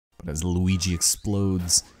But as Luigi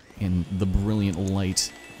explodes in the brilliant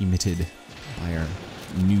light emitted by our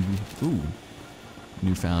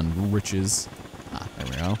newfound riches. Ah, there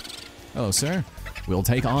we go. Oh, sir, we'll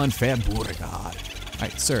take on Fairburgard.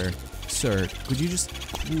 Alright, sir, could you just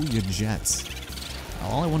cool your jets?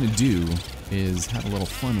 All I want to do is have a little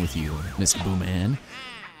fun with you, Miss Booman.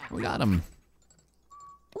 We got him.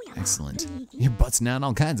 Excellent. You're busting out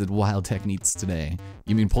all kinds of wild techniques today.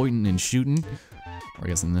 You mean pointing and shooting? Or I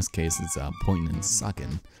guess in this case it's pointing and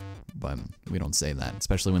sucking. But we don't say that,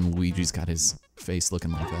 especially when Luigi's got his face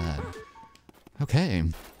looking like that. Okay.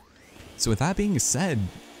 So with that being said,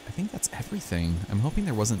 I think that's everything. I'm hoping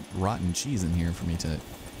there wasn't rotten cheese in here for me to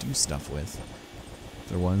do stuff with. If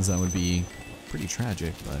there was, that would be pretty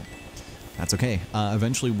tragic, but that's okay.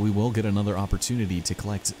 Eventually we will get another opportunity to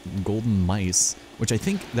collect golden mice, which I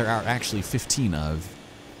think there are actually 15 of,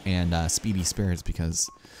 and speedy spirits, because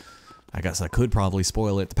I guess I could probably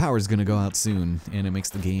spoil it. The power's gonna go out soon, and it makes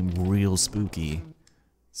the game real spooky.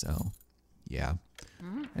 So, yeah.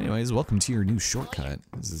 Anyways, welcome to your new shortcut.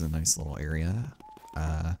 This is a nice little area.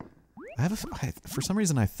 For some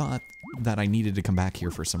reason I thought that I needed to come back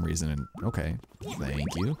here for some reason, and okay,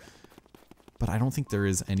 thank you. But I don't think there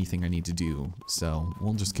is anything I need to do, so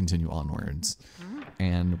we'll just continue onwards.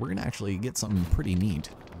 And we're gonna actually get something pretty neat.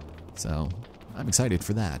 So, I'm excited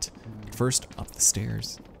for that. First, up the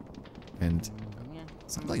stairs. And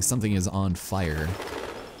sounds like something is on fire.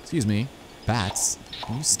 Excuse me, bats,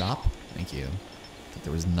 can you stop? Thank you. I thought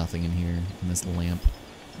there was nothing in here, in this lamp.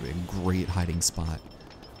 It would be a great hiding spot.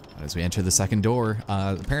 As we enter the second door,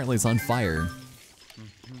 apparently it's on fire.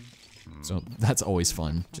 So that's always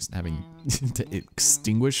fun, just having to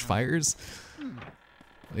extinguish fires.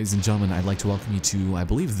 Ladies and gentlemen, I'd like to welcome you to, I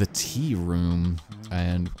believe, the tea room.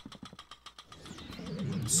 And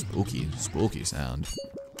spooky sound.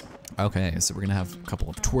 Okay, so we're gonna have a couple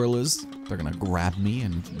of twirlers. They're gonna grab me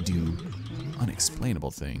and do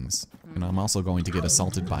unexplainable things. And I'm also going to get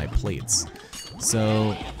assaulted by plates.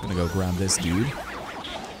 So I'm gonna go grab this dude.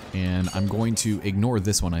 And I'm going to ignore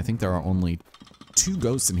this one. I think there are only 2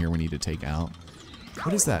 ghosts in here we need to take out.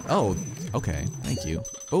 What is that? Oh, okay, thank you.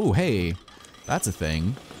 Oh, hey, that's a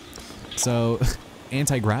thing. So,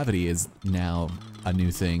 anti-gravity is now a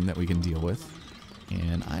new thing that we can deal with.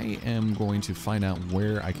 And I am going to find out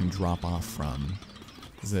where I can drop off from.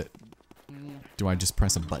 Is it... Do I just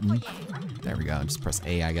press a button? There we go, just press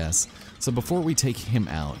A, I guess. So before we take him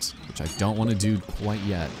out, which I don't want to do quite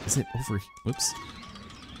yet, is it over... Whoops.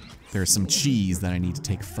 There's some cheese that I need to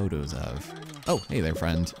take photos of. Oh, hey there,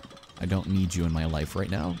 friend. I don't need you in my life right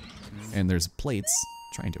now. And there's plates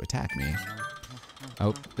trying to attack me.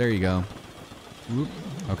 Oh, there you go. Whoop.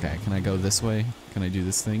 Okay, can I go this way? Can I do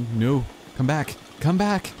this thing? No, come back, come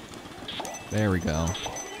back. There we go.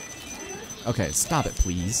 Okay, stop it,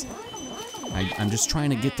 please. I'm just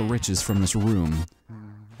trying to get the riches from this room.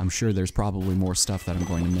 I'm sure there's probably more stuff that I'm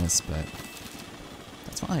going to miss, but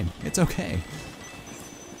that's fine, it's okay.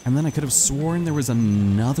 And then I could have sworn there was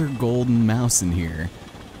another golden mouse in here.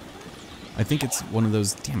 I think it's one of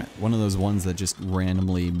those, damn it, one of those ones that just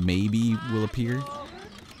randomly maybe will appear.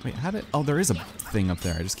 Wait, how did, oh, there is a thing up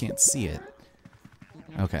there, I just can't see it.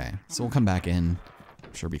 Okay, so we'll come back in.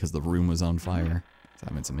 I'm sure because the room was on fire. It's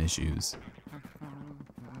having some issues.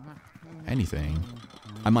 Anything.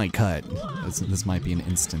 I might cut. This might be an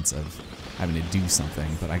instance of having to do something,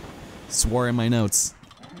 but I swore in my notes.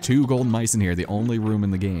 2 golden mice in here, the only room in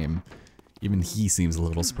the game. Even he seems a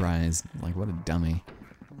little surprised. Like, what a dummy.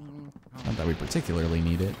 Not that we particularly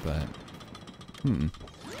need it, but...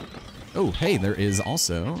 Oh, hey, there is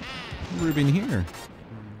also Ruben here.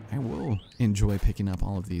 I will enjoy picking up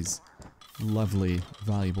all of these lovely,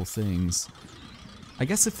 valuable things. I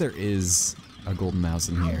guess if there is a golden mouse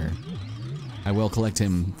in here, I will collect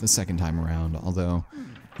him the second time around, although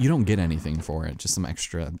you don't get anything for it, just some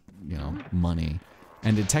extra, you know, money.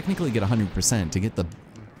 And to technically get 100%, to get the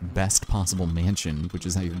best possible mansion, which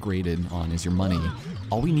is how you're graded on is your money,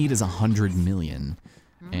 all we need is 100 million.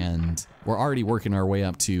 And we're already working our way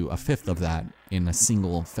up to 1/5 of that in a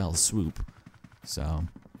single fell swoop. So,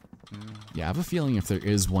 yeah, I have a feeling if there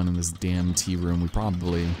is one in this damn tea room, we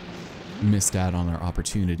probably missed out on our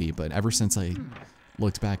opportunity. But ever since I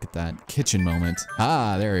looked back at that kitchen moment,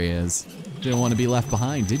 ah, there he is. Didn't want to be left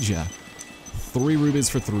behind, did ya? 3 rubies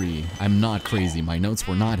for 3. I'm not crazy. My notes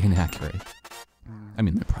were not inaccurate. I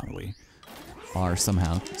mean, they probably are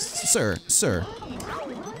somehow. Sir,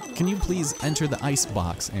 can you please enter the ice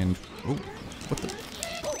box and... Oh, what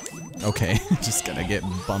the... Okay, just gonna get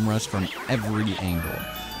bum rushed from every angle.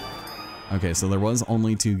 Okay, so there was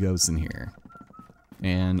only 2 ghosts in here.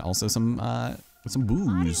 And also some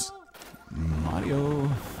booze. Mario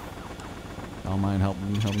Don't mind help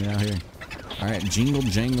me out here. All right, jingle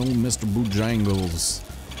jangle, Mr. Bojangles,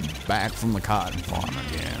 back from the cotton farm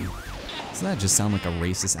again. Doesn't that just sound like a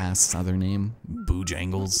racist ass Southern name?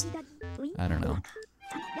 Bojangles? I don't know.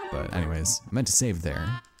 But anyways, I meant to save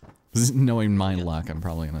there. Knowing my luck, I'm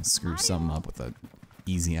probably gonna screw something up with a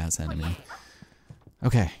easy ass enemy.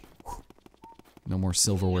 Okay. No more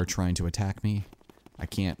silverware trying to attack me. I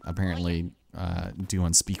can't apparently do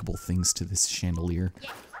unspeakable things to this chandelier.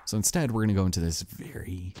 So instead, we're gonna go into this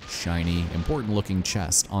very shiny, important looking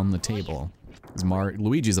chest on the table.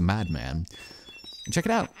 Luigi's a madman. And check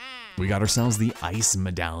it out. We got ourselves the ice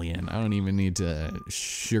medallion. I don't even need to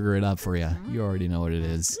sugar it up for you. You already know what it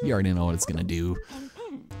is. You already know what it's gonna do.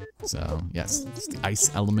 So yes, it's the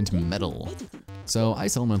ice element medal. So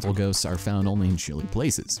ice elemental ghosts are found only in chilly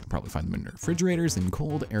places. You'll probably find them in refrigerators and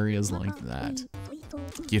cold areas like that.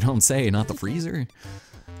 You don't say, not the freezer?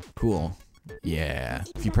 Cool. Yeah,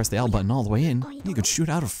 if you press the L button all the way in, you can shoot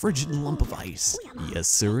out a frigid lump of ice. Yes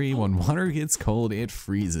sirree, when water gets cold, it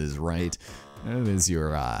freezes, right? That is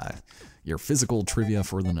your physical trivia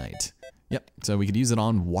for the night. Yep, so we could use it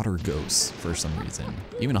on water ghosts for some reason.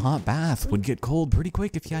 Even a hot bath would get cold pretty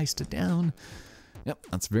quick if you iced it down. Yep,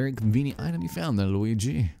 that's a very convenient item you found there,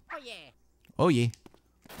 Luigi. Oh yeah. Oh yeah.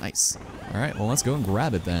 Nice. Alright, well let's go and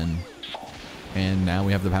grab it then. And now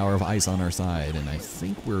we have the power of ice on our side, and I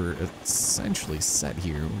think we're essentially set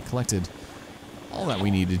here. We collected all that we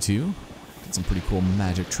needed to. Did some pretty cool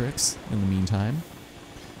magic tricks in the meantime.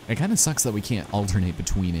 It kind of sucks that we can't alternate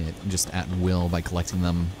between it just at will by collecting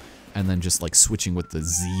them and then just like switching with the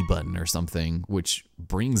Z button or something, which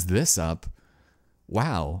brings this up.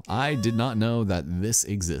 Wow, I did not know that this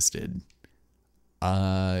existed.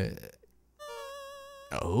 Oh.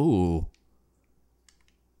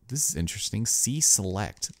 This is interesting. C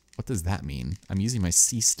select. What does that mean? I'm using my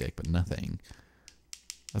C stick, but nothing.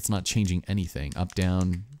 That's not changing anything. Up,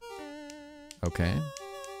 down. Okay.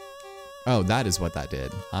 Oh, that is what that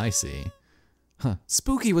did. I see. Huh.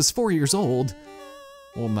 Spooky was 4 years old.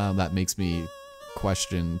 Well, now that makes me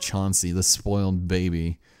question Chauncey, the spoiled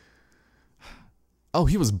baby. Oh,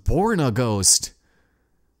 he was born a ghost.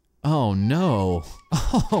 Oh, no.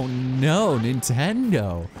 Oh, no,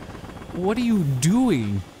 Nintendo. What are you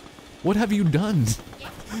doing? What have you done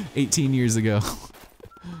 18 years ago?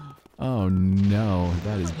 Oh no,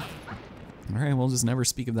 that is... Alright, we'll just never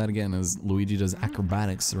speak of that again as Luigi does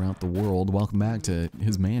acrobatics throughout the world. Welcome back to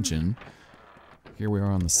his mansion. Here we are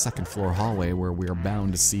on the second floor hallway where we are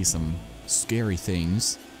bound to see some scary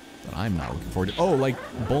things that I'm not looking forward to. Oh, like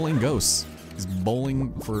bowling ghosts. He's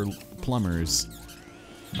bowling for plumbers,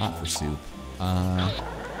 not for soup.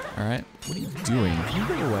 Alright, what are you doing? You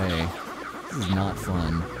get away. This is not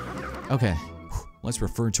fun. Okay, let's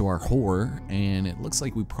refer to our horror, and it looks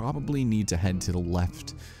like we probably need to head to the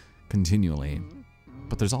left continually.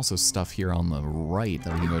 But there's also stuff here on the right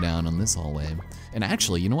that we can go down on this hallway. And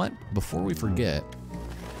actually, you know what? Before we forget,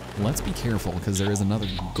 let's be careful, because there is another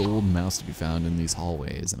gold mouse to be found in these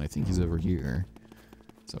hallways, and I think he's over here.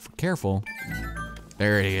 So if we're careful...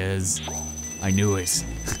 There he is. I knew it.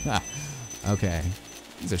 Okay.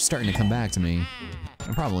 These are starting to come back to me.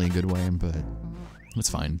 In probably a good way, but it's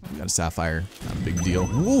fine. We got a sapphire, not a big deal.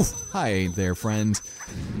 Woof! Hi there, friend.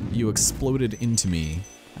 You exploded into me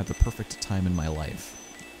at the perfect time in my life.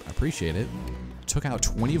 I appreciate it. Took out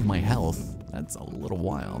 20 of my health. That's a little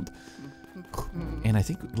wild. And I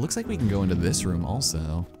think it looks like we can go into this room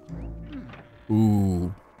also.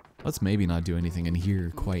 Ooh. Let's maybe not do anything in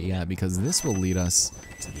here quite yet, because this will lead us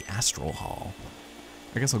to the Astral Hall.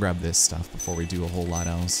 I guess I'll grab this stuff before we do a whole lot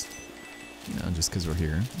else. You know, just because we're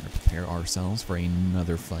here, we're gonna prepare ourselves for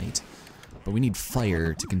another fight. But we need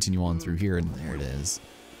fire to continue on through here, and there it is.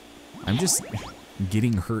 I'm just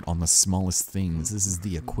getting hurt on the smallest things. This is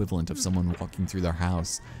the equivalent of someone walking through their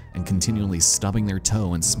house and continually stubbing their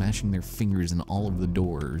toe and smashing their fingers in all of the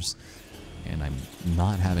doors. And I'm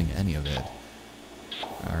not having any of it.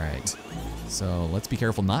 Alright, so let's be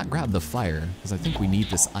careful, not grab the fire, because I think we need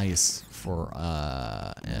this ice for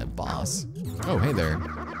a boss. Oh, hey there.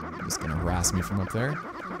 Just gonna harass me from up there.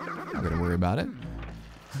 Not gonna worry about it.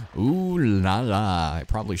 Ooh la la. I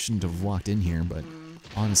probably shouldn't have walked in here, but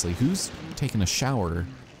honestly, who's taking a shower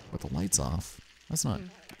with the lights off? That's not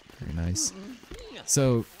very nice.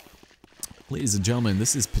 So, ladies and gentlemen,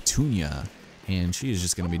 this is Petunia, and she is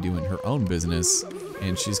just gonna be doing her own business,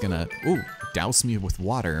 and she's gonna, ooh, douse me with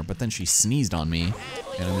water, but then she sneezed on me,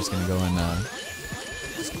 and I'm just gonna go and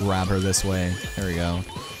just grab her this way. There we go.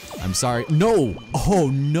 I'm sorry. No!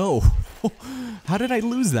 Oh no! How did I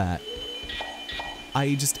lose that?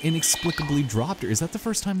 I just inexplicably dropped her. Is that the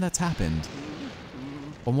first time that's happened?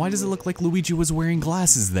 And why does it look like Luigi was wearing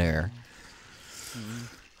glasses there?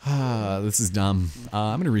 This is dumb.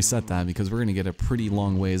 I'm gonna reset that because we're gonna get a pretty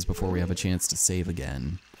long ways before we have a chance to save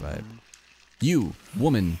again. But you,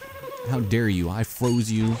 woman, how dare you? I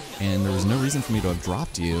froze you, and there was no reason for me to have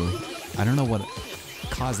dropped you. I don't know what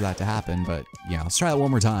caused that to happen, but yeah, let's try that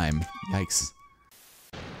one more time. Yikes.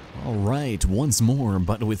 All right, once more,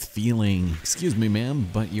 but with feeling. Excuse me, ma'am,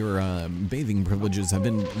 but your bathing privileges have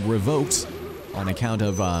been revoked on account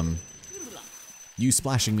of you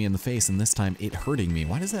splashing me in the face, and this time it hurting me.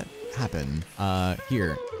 Why does that happen?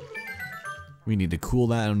 Here. We need to cool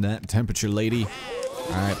down that temperature, lady.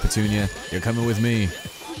 All right, Petunia, you're coming with me.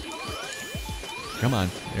 Come on,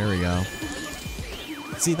 there we go.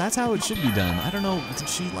 See, that's how it should be done. I don't know, did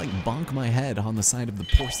she like bonk my head on the side of the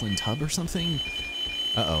porcelain tub or something?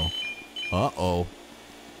 Uh-oh. Uh-oh.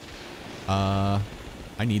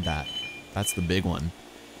 I need that. That's the big one.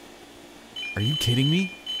 Are you kidding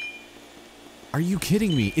me? Are you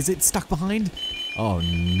kidding me? Is it stuck behind? Oh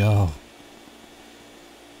no.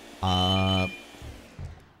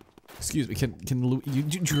 Excuse me,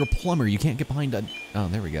 you're a plumber, you can't get behind a, oh,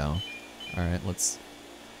 there we go. All right,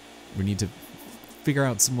 we need to figure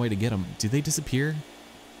out some way to get them. Do they disappear?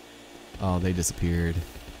 Oh, they disappeared.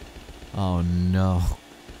 Oh no.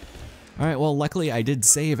 All right, well, luckily I did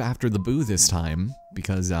save after the boo this time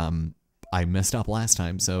because I messed up last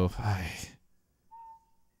time, so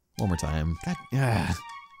one more time. God, yeah.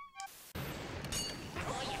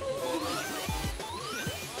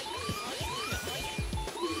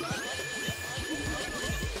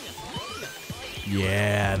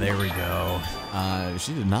 Yeah, there we go.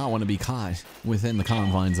 She did not want to be caught within the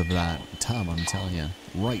confines of that tub, I'm telling you,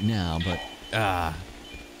 right now, but,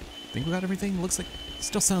 think we got everything? Looks like,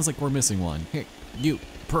 still sounds like we're missing one. Here, you,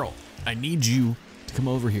 Pearl, I need you to come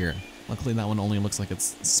over here. Luckily that one only looks like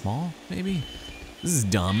it's small, maybe? This is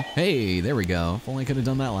dumb. Hey, there we go. If only I could have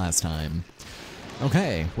done that last time.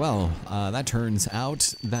 Okay, well, that turns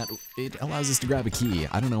out that it allows us to grab a key.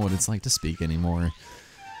 I don't know what it's like to speak anymore.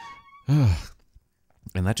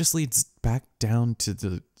 And that just leads back down to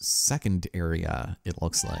the second area, it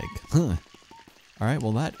looks like. Huh. Alright,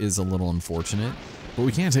 well that is a little unfortunate. But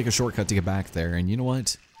we can take a shortcut to get back there, and you know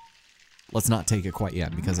what? Let's not take it quite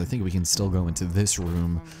yet, because I think we can still go into this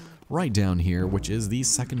room right down here, which is the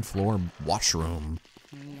second floor washroom.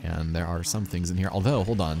 And there are some things in here, although,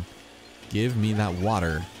 hold on. Give me that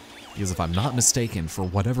water, because if I'm not mistaken, for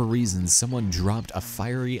whatever reason, someone dropped a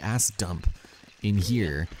fiery ass dump in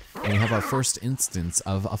here, and we have our first instance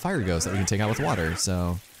of a fire ghost that we can take out with water,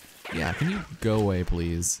 so yeah, can you go away,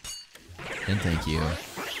 please? And thank you.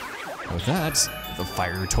 With that, the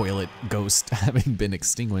fire toilet ghost having been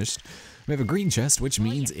extinguished, we have a green chest, which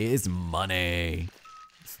means it's money.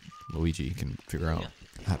 Luigi can figure out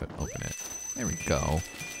how to open it. There we go.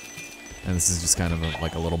 And this is just kind of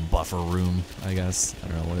like a little buffer room, I guess. I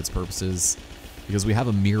don't know what its purpose is. Because we have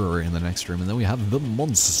a mirror in the next room, and then we have the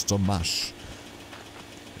monster mash.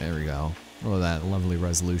 There we go. Oh, that lovely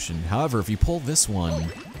resolution. However, if you pull this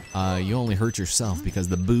one, you only hurt yourself because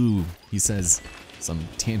the boo, he says some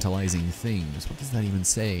tantalizing things. What does that even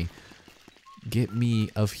say? Get me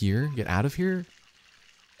of here? Get out of here?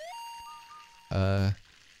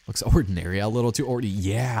 Looks ordinary. A little too ordinary.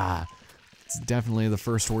 Yeah! It's definitely the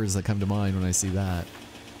first words that come to mind when I see that.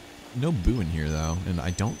 No boo in here, though, and I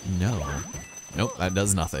don't know. Nope, that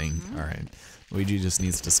does nothing. Alright. Luigi just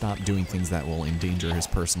needs to stop doing things that will endanger his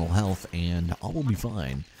personal health, and all will be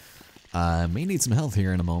fine. May need some health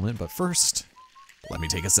here in a moment, but first, let me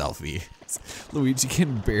take a selfie. Luigi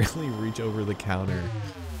can barely reach over the counter.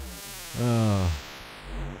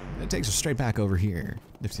 It takes us straight back over here.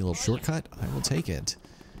 Nifty little shortcut, I will take it.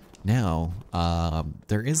 Now,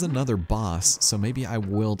 there is another boss, so maybe I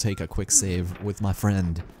will take a quick save with my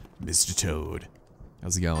friend, Mr. Toad.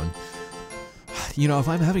 How's it going? You know, if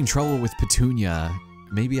I'm having trouble with Petunia,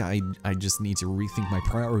 maybe I just need to rethink my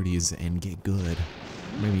priorities and get good.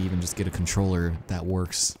 Maybe even just get a controller that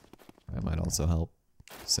works. That might also help.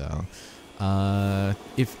 So,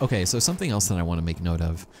 okay, so something else that I want to make note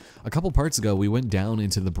of. A couple parts ago, we went down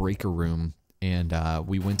into the breaker room, and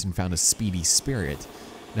we went and found a speedy spirit.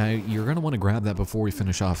 Now, you're going to want to grab that before we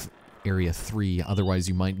finish off Area 3, otherwise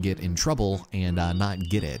you might get in trouble and not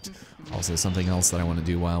get it. Also, something else that I want to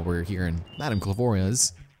do while we're here in Madame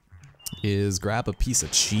Clavoria's is grab a piece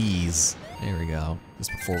of cheese. There we go, just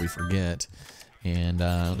before we forget. And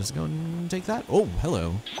I'll just go and take that. Oh,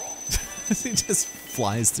 hello. He just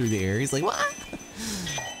flies through the air. He's like, what?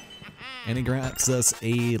 And he grabs us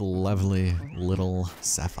a lovely little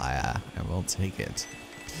sapphire, and we'll take it.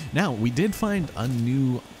 Now, we did find a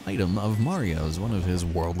new item of Mario's, one of his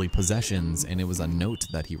worldly possessions, and it was a note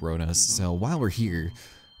that he wrote us. So while we're here,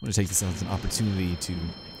 gonna take this as an opportunity to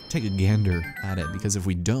take a gander at it, because if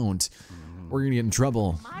we don't, we're gonna get in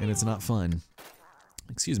trouble, and it's not fun.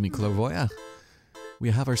 Excuse me, Clairvoya. We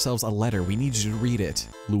have ourselves a letter. We need you to read it.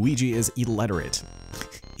 Luigi is illiterate.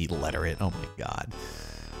 Illiterate, oh my god.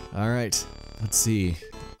 Alright, let's see.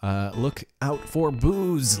 Look out for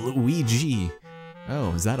booze, Luigi.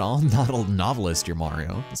 Oh, is that all? Not a novelist, you're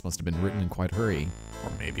Mario. This must have been written in quite a hurry.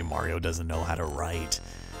 Or maybe Mario doesn't know how to write.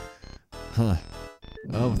 Huh.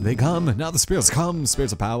 Oh, they come! Now the spirits come!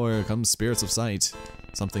 Spirits of power, come spirits of sight.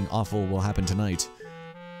 Something awful will happen tonight.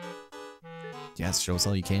 Yes, show us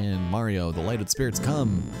all you can. Mario, the lighted spirits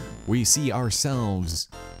come. We see ourselves.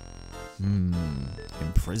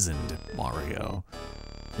 Imprisoned Mario.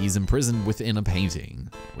 He's imprisoned within a painting.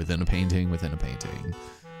 Within a painting, within a painting.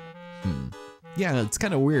 Yeah, it's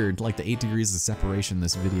kind of weird, like the 8 degrees of separation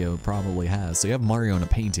this video probably has. So you have Mario in a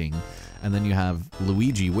painting, and then you have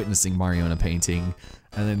Luigi witnessing Mario in a painting,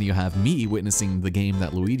 and then you have me witnessing the game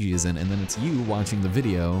that Luigi is in, and then it's you watching the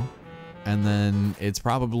video, and then it's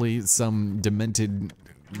probably some demented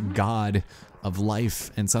god of life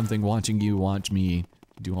and something watching you watch me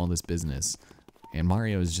do all this business. And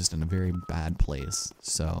Mario is just in a very bad place,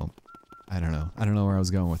 so I don't know. I don't know where I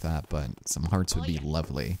was going with that, but some hearts would be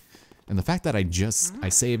lovely. And the fact that I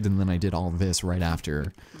saved and then I did all this right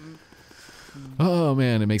after. Oh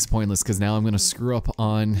man, it makes it pointless because now I'm gonna screw up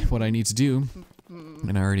on what I need to do.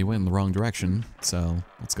 And I already went in the wrong direction, so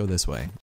let's go this way.